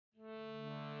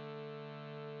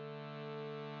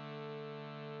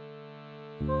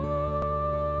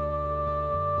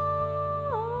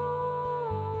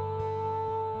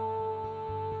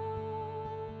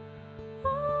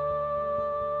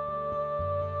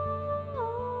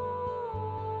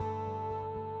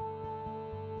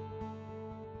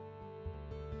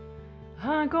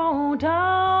I go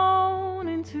down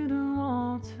into the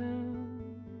water,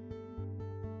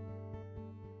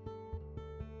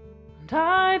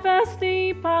 dive as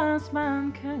deep as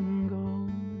man can go,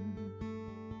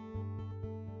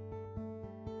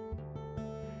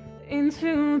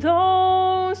 into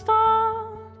those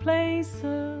dark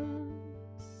places.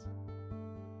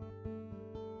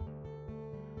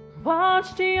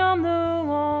 Watch the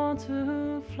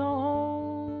underwater flow.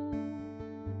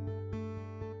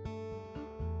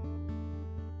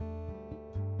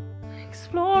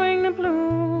 Exploring the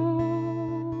blue,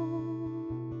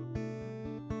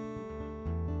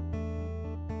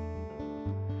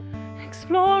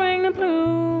 exploring the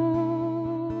blue,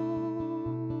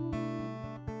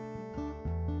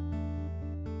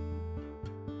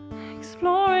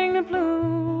 exploring the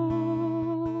blue,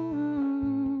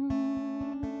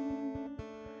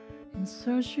 in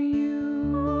search for you.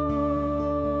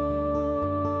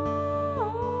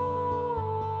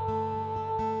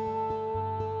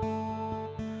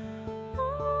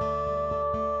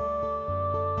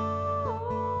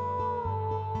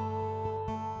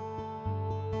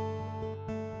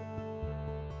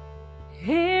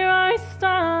 Here I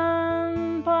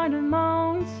stand by the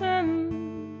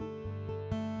mountain,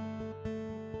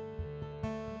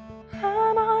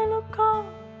 and I look up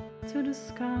to the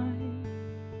sky,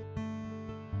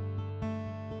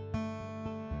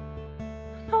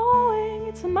 knowing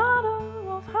it's a matter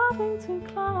of having to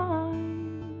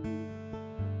climb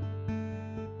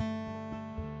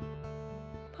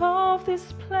above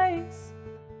this place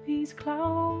these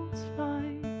clouds fly.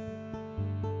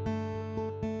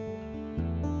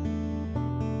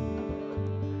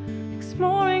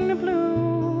 Exploring the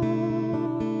blue,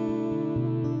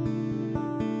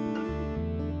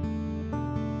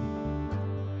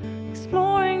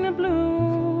 exploring the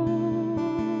blue,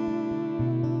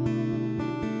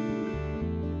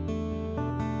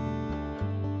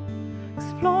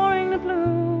 exploring the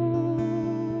blue,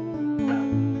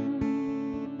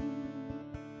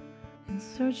 in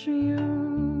search of you.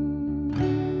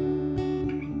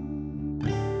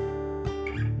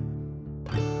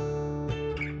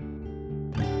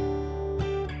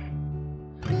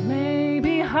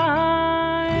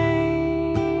 High,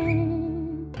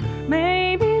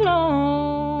 maybe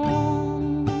low,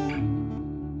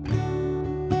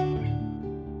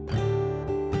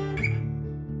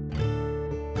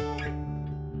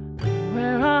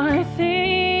 where I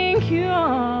think you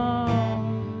are,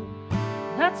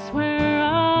 that's where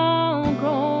I'll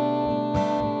go.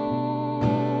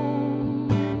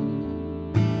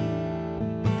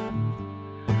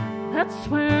 That's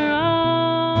where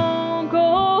I'll go.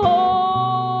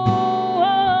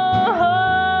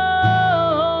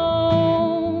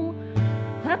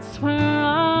 That's where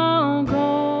I'll go.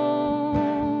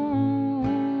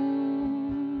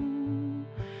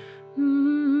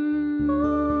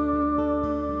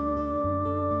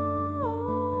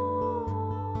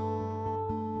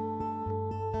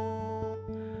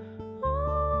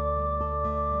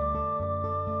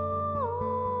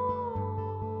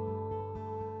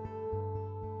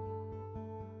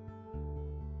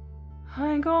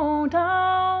 I go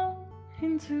down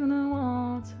into the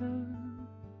water,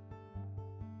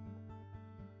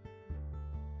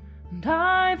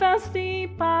 dive as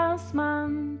deep as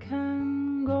man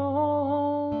can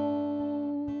go.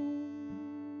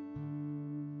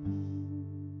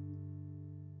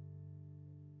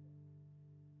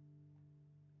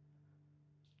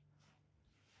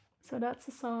 So that's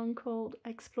a song called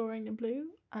Exploring the Blue,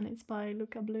 and it's by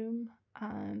Luka Bloom,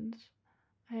 and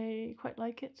I quite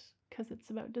like it because it's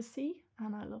about the sea,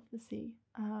 and I love the sea.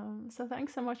 So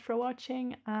thanks so much for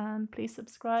watching, and please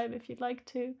subscribe if you'd like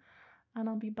to, and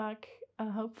I'll be back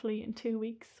hopefully in 2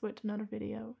 weeks with another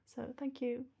video. So thank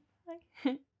you.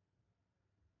 Bye.